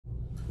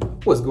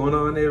What's going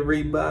on,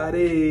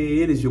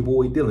 everybody? It is your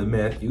boy Dylan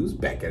Mathews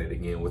back at it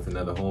again with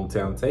another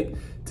hometown take.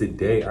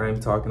 Today I am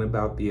talking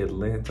about the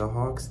Atlanta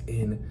Hawks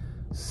and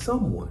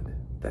someone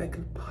that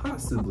could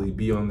possibly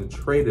be on the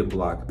trading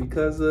block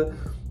because of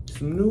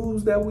some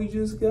news that we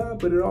just got,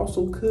 but it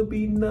also could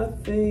be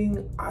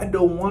nothing. I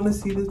don't want to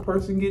see this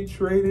person get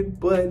traded,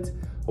 but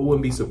I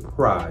wouldn't be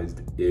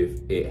surprised if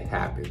it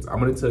happens.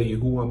 I'm going to tell you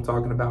who I'm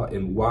talking about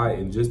and why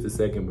in just a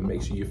second, but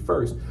make sure you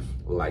first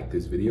like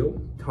this video,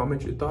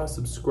 comment your thoughts,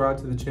 subscribe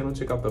to the channel,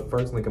 check out the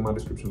first link in my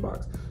description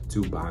box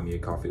to buy me a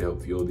coffee to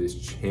help fuel this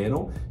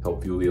channel,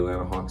 help fuel the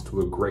Atlanta Hawks to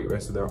a great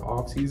rest of their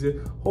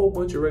offseason, whole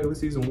bunch of regular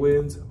season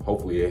wins,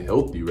 hopefully a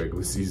healthy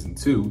regular season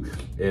too,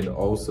 and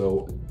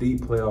also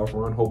deep playoff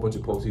run, whole bunch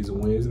of postseason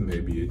wins,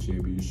 maybe a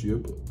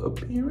championship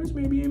appearance,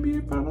 maybe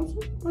NBA Finals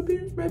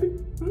appearance, maybe,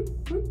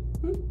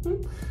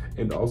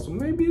 and also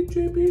maybe a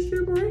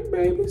championship ring,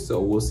 baby.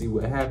 So we'll see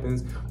what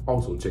happens.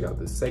 Also, check out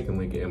the second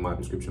link in my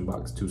description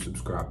box to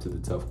subscribe to the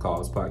Tough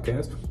Calls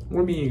podcast,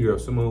 where me and your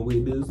girl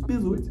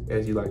SymoneWithTheSports,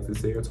 as you like to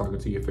say, are talking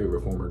to your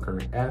favorite former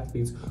current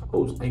athletes,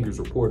 hosts, anchors,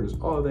 reporters,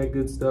 all that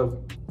good stuff.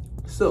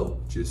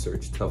 So just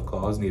search Tough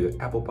Calls in either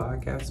Apple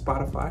Podcasts,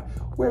 Spotify,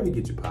 wherever you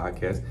get your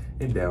podcasts,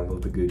 and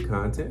download the good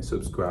content.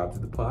 Subscribe to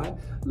the pod,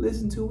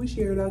 listen to it,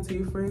 share it out to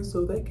your friends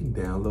so they can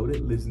download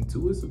it, listen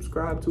to it,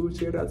 subscribe to it,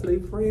 share it out to their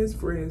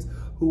friends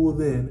who will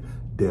then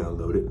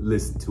download it,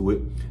 listen to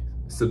it,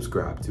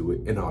 subscribe to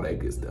it, and all that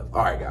good stuff.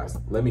 All right, guys,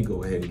 let me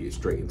go ahead and get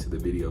straight into the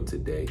video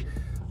today.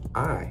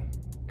 I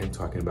am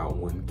talking about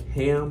one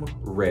Cam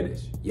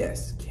Reddish.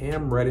 Yes,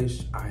 Cam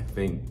Reddish, I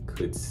think,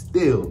 could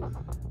still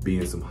be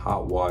in some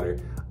hot water.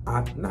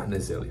 Not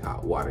necessarily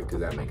hot water, because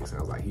that makes it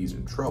sound like he's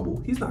in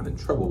trouble. He's not in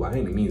trouble by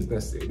any means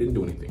necessary. He didn't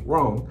do anything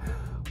wrong,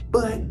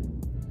 but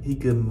he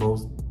could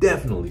most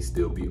definitely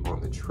still be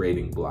on the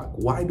trading block.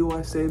 Why do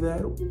I say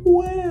that?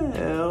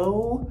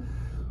 Well,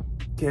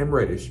 Cam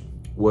Reddish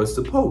was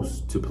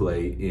supposed to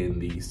play in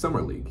the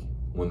Summer League.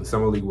 When the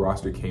Summer League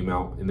roster came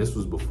out, and this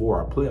was before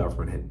our playoff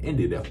run had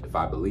ended, if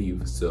I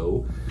believe.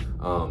 So,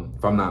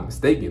 if I'm not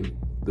mistaken,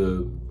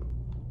 the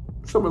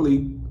Summer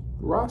League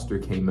roster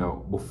came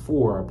out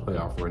before our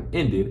playoff run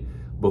ended,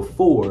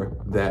 before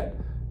that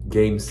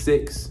Game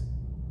 6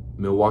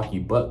 Milwaukee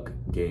Buck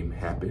game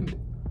happened.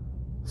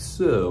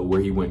 So,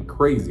 where he went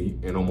crazy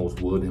and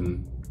almost willed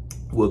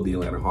the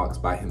Atlanta Hawks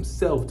by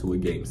himself to a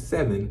Game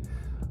 7.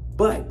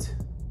 But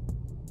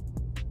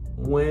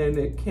when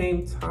it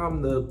came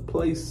time to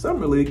play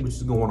Summer League, which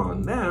is going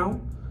on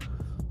now,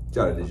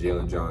 shout out to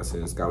Jalen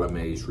Johnson, Skylar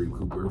May, Shreve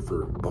Cooper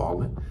for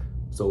balling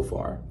so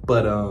far.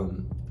 But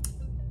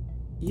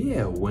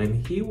yeah,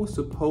 when he was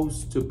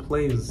supposed to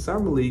play in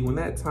Summer League, when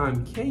that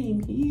time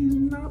came, he's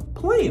not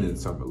playing in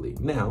Summer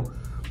League. Now,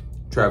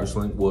 Travis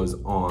Link was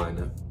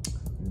on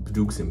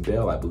Dukes and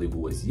Bell, I believe it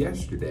was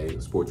yesterday,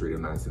 Sports Radio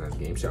 99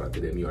 game. Shout out to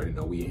them. You already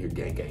know we in here,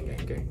 gang, gang,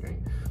 gang, gang,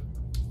 gang.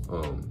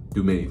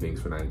 Do many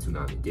things for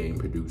 92.9 The Game,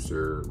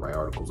 producer, write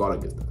articles, all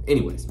that good stuff.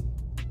 Anyways,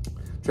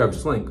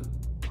 Travis Link,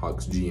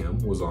 Hawks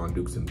GM, was on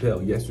Dukes and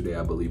Bell yesterday,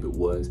 I believe it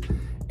was.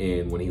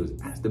 And when he was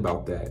asked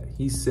about that,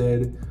 he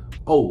said,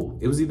 oh,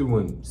 it was either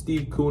when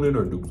Steve Koonin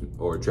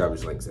or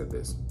Travis Link said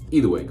this.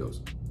 Either way it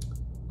goes.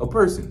 A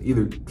person,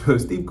 either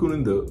Steve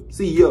Koonin, the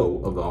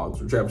CEO of the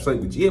Hawks, or Travis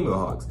Link, the GM of the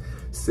Hawks,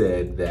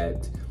 said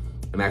that,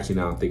 and actually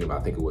now I'm thinking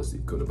about, I think it was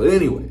Steve Koonin, but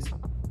anyways,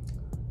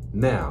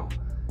 now,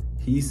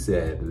 he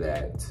said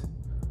that,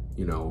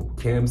 you know,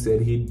 Cam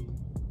said he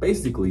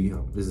basically,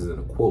 this isn't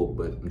a quote,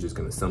 but I'm just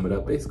going to sum it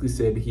up, basically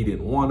said he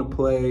didn't want to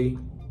play,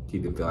 he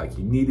didn't feel like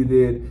he needed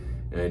it,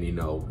 and, you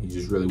know, he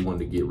just really wanted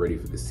to get ready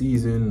for the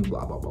season,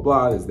 blah, blah, blah,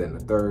 blah, this, that, and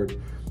the third.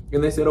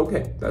 And they said,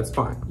 okay, that's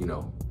fine. You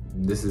know,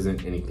 this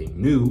isn't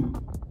anything new.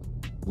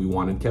 We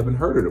wanted Kevin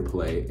Huerter to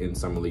play in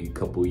Summer League a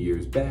couple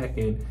years back,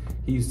 and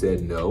he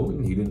said no,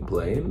 and he didn't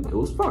play, and it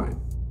was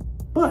fine.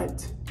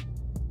 But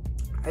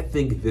I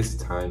think this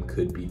time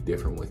could be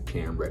different with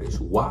Cam Reddish.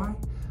 Why?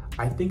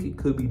 I think it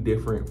could be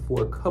different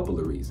for a couple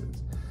of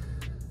reasons.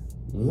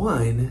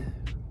 One,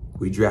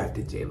 we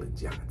drafted Jalen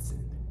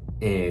Johnson,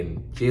 and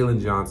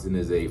Jalen Johnson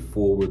is a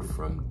forward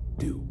from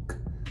Duke.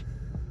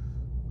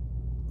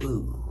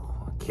 Ooh,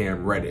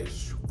 Cam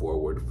Reddish,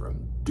 forward from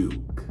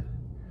Duke.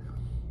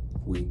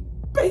 We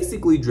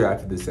basically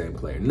drafted the same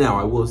player. Now,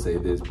 I will say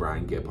this,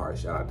 Brian Gebhardt,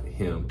 shout out to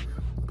him,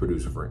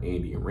 producer for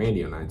Andy and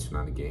Randy on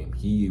 92.9 The Game.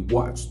 He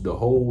watched the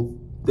whole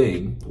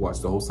thing,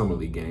 watched the whole Summer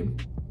League game.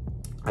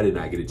 I did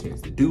not get a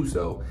chance to do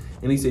so.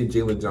 And he said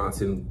Jalen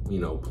Johnson, you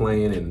know,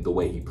 playing and the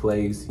way he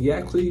plays, he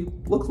actually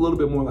looks a little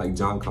bit more like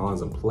John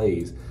Collins and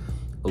plays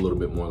a little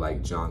bit more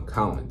like John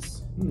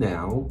Collins.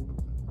 Now,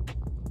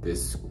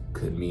 this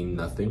could mean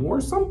nothing or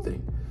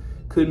something.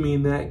 Could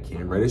mean that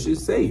Cam Reddish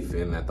is safe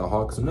and that the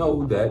Hawks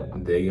know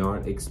that they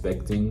aren't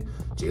expecting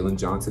Jalen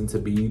Johnson to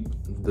be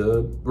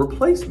the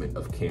replacement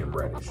of Cam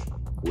Reddish,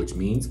 which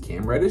means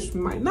Cam Reddish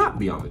might not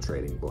be on the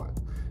trading block.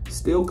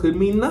 Still could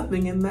mean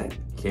nothing in that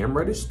Cam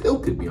Reddish still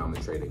could be on the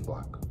trading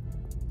block.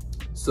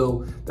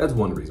 So that's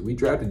one reason. We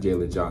drafted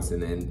Jalen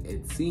Johnson, and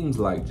it seems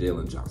like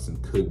Jalen Johnson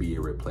could be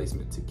a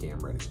replacement to Cam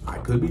Reddish. I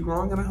could be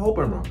wrong, and I hope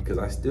I'm wrong, because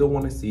I still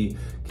want to see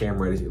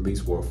Cam Reddish at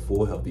least for a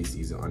full healthy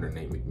season under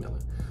Nate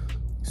McMillan.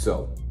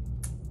 So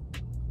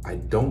I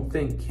don't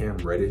think Cam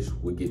Reddish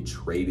would get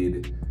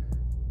traded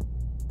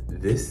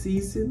this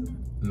season.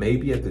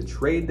 Maybe at the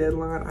trade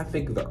deadline. I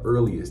think the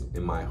earliest,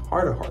 in my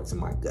heart of hearts, in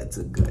my guts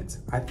of guts,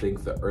 I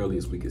think the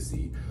earliest we could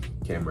see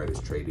Cam Reddish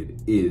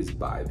traded is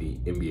by the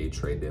NBA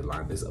trade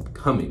deadline, this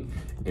upcoming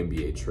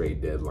NBA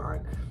trade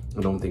deadline.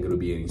 I don't think it'll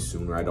be any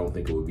sooner. I don't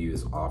think it will be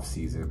this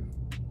offseason.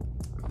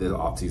 The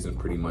offseason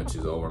pretty much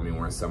is over. I mean,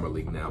 we're in summer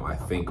league now. I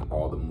think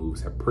all the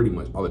moves have pretty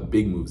much, all the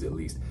big moves at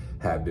least,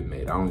 have been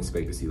made. I don't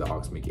expect to see the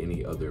Hawks make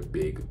any other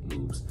big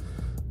moves.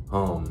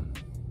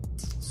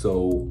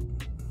 So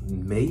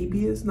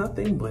maybe it's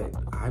nothing, but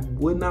I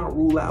would not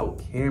rule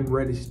out Cam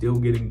Reddish still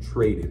getting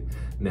traded.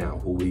 Now,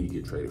 who will he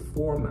get traded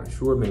for? I'm not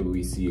sure. Maybe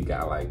we see a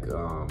guy like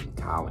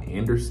Kyle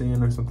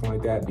Anderson or something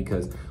like that,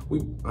 because we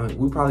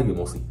probably get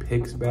mostly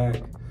picks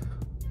back.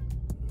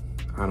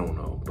 I don't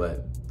know,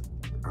 but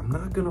I'm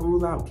not going to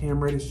rule out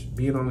Cam Reddish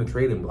being on the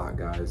trading block,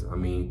 guys. I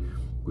mean,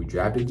 we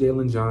drafted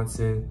Jalen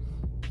Johnson.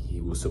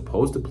 He was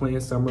supposed to play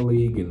in Summer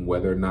League, and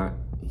whether or not,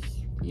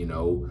 you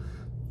know,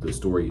 the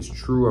story is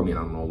true. I mean,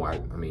 I don't know why.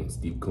 I mean,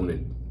 Steve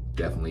Koonin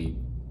definitely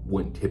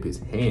wouldn't tip his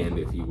hand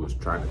if he was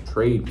trying to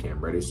trade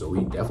Cam Reddish. So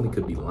he definitely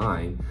could be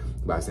lying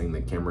by saying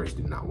that Cam Reddish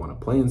did not want to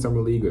play in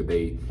Summer League, or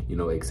they, you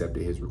know,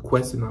 accepted his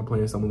request to not play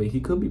in Summer League. He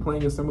could be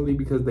playing in Summer League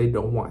because they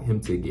don't want him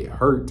to get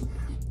hurt,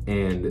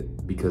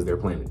 and because they're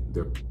planning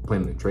to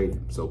trade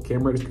him. So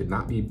Cam Reddish could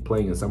not be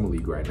playing in Summer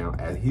League right now,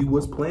 as he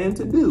was planned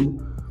to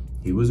do.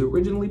 He was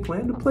originally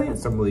planned to play in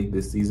Summer League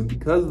this season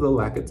because of the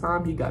lack of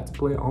time he got to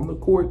play on the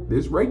court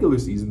this past regular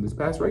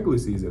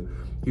season.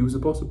 He was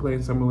supposed to play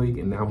in Summer League,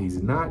 and now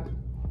he's not.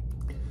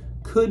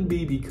 Could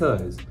be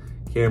because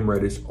Cam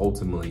Reddish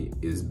ultimately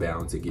is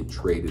bound to get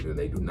traded, and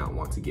they do not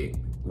want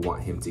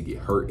him to get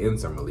hurt in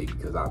Summer League,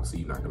 because obviously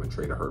you're not going to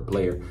trade a hurt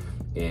player,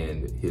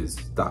 and his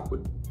stock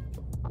would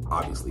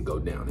obviously go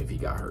down if he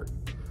got hurt.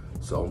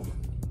 So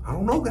I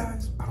don't know,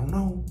 guys. I don't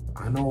know.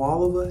 I know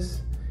all of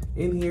us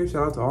in here,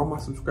 shout out to all my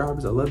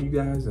subscribers. I love you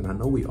guys, and I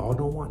know we all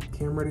don't want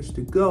Cam Reddish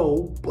to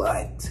go,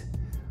 but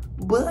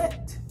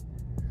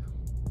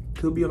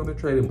could be on the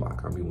trading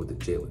block. I mean, with the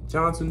Jalen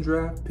Johnson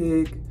draft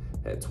pick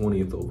at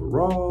 20th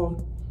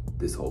overall,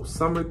 this whole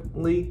summer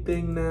league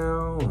thing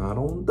now, I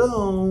don't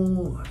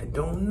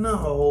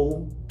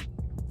know.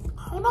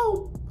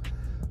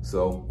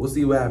 So we'll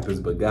see what happens.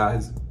 But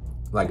guys,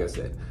 like I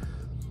said,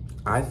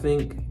 I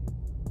think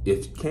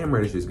if Cam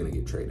Reddish is going to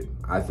get traded,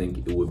 I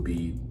think it would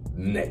be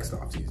next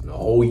offseason. A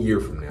whole year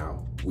from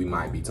now, we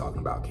might be talking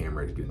about Cam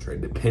Reddish getting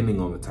traded, depending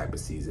on the type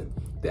of season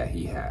that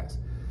he has.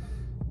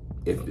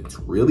 If it's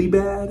really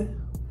bad,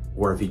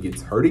 or if he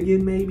gets hurt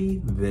again,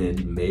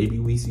 then maybe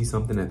we see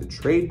something at the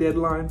trade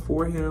deadline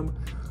for him.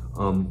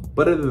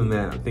 But other than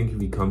that, I think if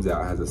he comes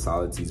out, has a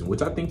solid season,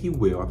 which I think he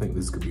will, I think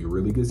this could be a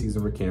really good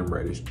season for Cam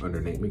Reddish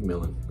under Nate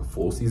McMillan, a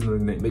full season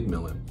under Nate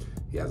McMillan.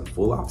 He has a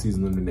full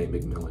offseason under Nate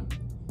McMillan.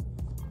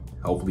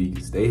 Hopefully he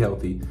can stay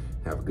healthy,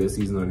 have a good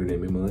season under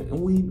Nate McMillan, and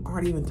we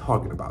aren't even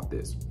talking about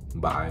this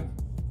by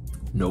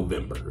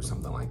November or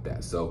something like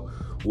that. So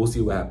we'll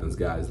see what happens,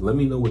 guys. Let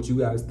me know what you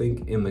guys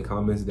think in the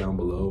comments down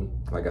below.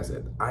 Like I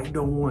said, I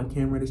don't want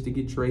Cam Reddish to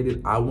get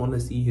traded. I want to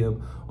see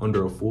him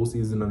under a full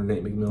season under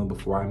Nate McMillan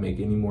before I make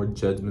any more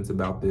judgments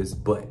about this.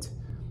 But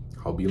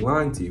I'll be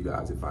lying to you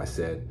guys if I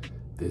said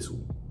this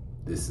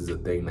is a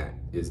thing that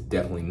is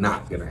definitely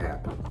not going to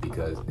happen,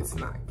 because it's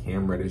not.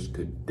 Cam Reddish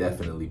could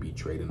definitely be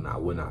traded, and I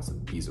would not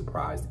be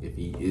surprised if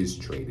he is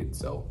traded.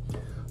 So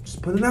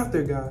just put it out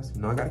there, guys.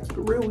 You know, I got to keep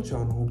it real with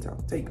y'all in the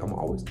Hometown Take. I'm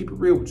always keep it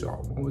real with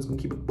y'all. I'm always going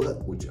to keep it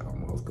buck with y'all.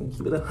 I'm always going to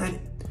keep it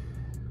 100.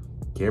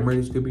 Cam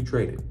Reddish could be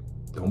traded.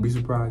 Don't be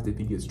surprised if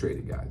he gets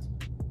traded, guys.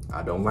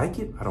 I don't like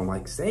it. I don't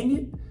like saying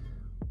it.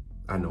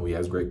 I know he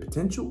has great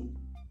potential,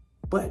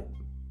 but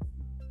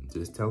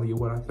just telling you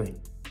what I think.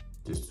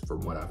 Just from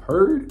what I've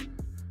heard,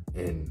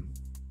 and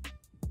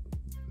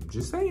I'm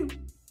just saying,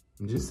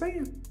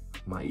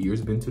 my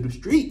ears been to the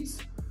streets,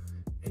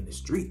 and the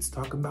streets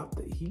talking about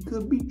that he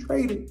could be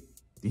traded.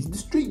 These the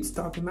streets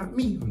talking, not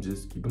me. I'm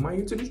just keeping my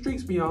ear to the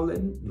streets for y'all,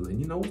 letting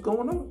you know what's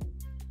going on.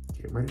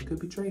 Cam Reddish could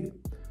be traded.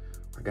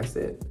 Like I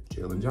said,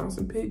 Jalen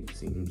Johnson pick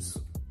seems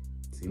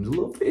a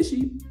little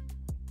fishy.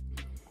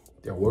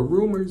 There were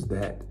rumors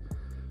that,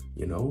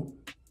 you know,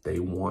 they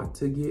want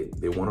to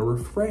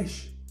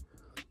refresh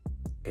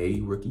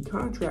a rookie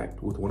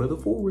contract with one of the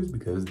forwards,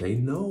 because they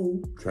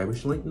know,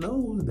 Travis Schlenk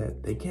knows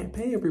that they can't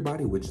pay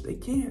everybody, which they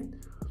can't.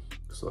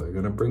 So they're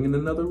gonna bring in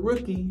another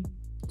rookie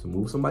to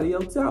move somebody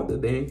else out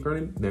that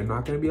they're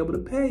not gonna be able to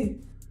pay.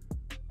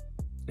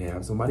 They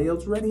have somebody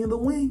else ready in the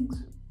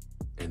wings,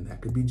 and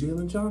that could be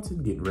Jalen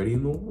Johnson getting ready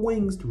in the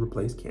wings to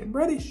replace Cam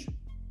Reddish.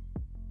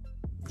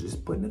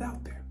 Just putting it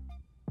out there,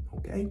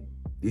 okay?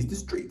 These the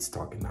streets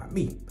talking, not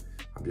me.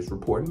 I'm just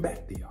reporting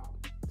back to y'all.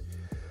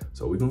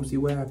 So we're gonna see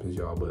what happens,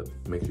 y'all, but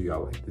make sure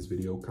y'all like this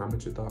video,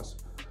 comment your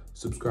thoughts,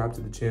 subscribe to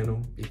the channel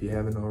if you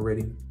haven't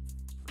already.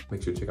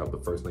 Make sure to check out the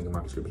first link in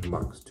my description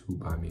box to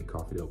buy me a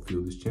coffee to help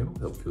fuel this channel,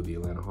 help fuel the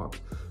Atlanta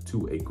Hawks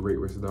to a great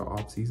rest of their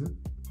offseason.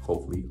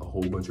 Hopefully a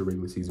whole bunch of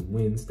regular season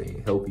wins,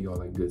 staying healthy, all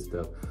that good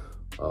stuff.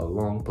 A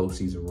long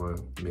postseason run,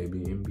 maybe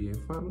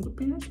NBA Finals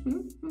appearance,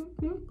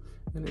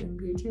 and an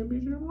NBA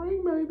championship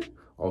ring, baby.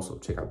 Also,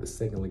 check out the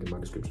second link in my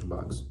description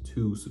box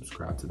to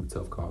subscribe to the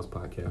Tough Cause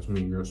podcast.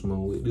 Me and your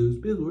Symone with the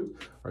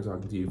Sports are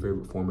talking to your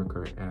favorite former,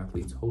 current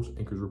athletes, hosts,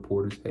 anchors,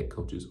 reporters, head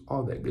coaches,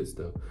 all that good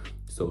stuff.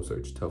 So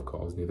search Tough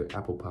Cause in either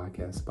Apple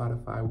Podcasts,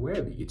 Spotify,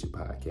 wherever you get your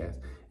podcasts.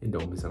 And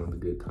don't miss out on the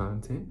good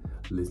content.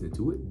 Listen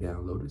to it,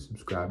 download it,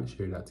 subscribe it,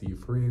 share it out to your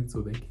friends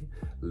so they can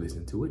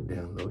listen to it,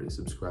 download it,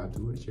 subscribe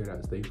to it, share it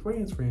out to their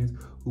friends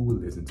who will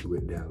listen to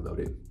it, download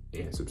it,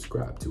 and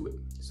subscribe to it.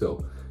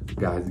 So,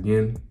 guys,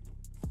 again,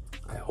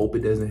 I hope it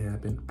doesn't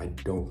happen. I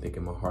don't think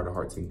in my heart of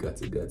hearts and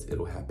guts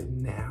it'll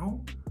happen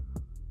now.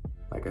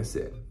 Like I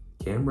said,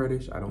 Cam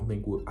Reddish, I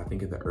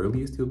think at the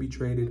earliest he'll be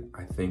traded,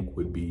 I think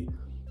would be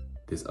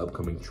this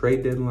upcoming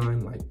trade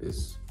deadline,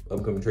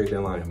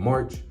 in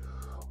March,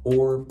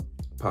 or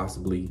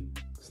possibly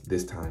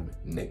this time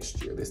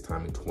next year, this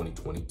time in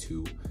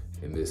 2022,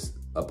 in this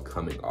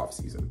upcoming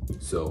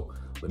offseason. So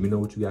let me know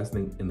what you guys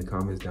think in the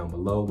comments down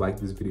below. Like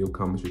this video,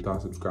 comment your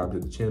thoughts, subscribe to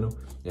the channel.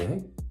 And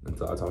hey,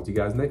 until I talk to you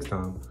guys next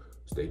time,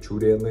 stay true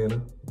to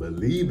Atlanta,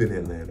 believe in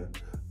Atlanta.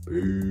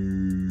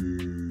 Peace.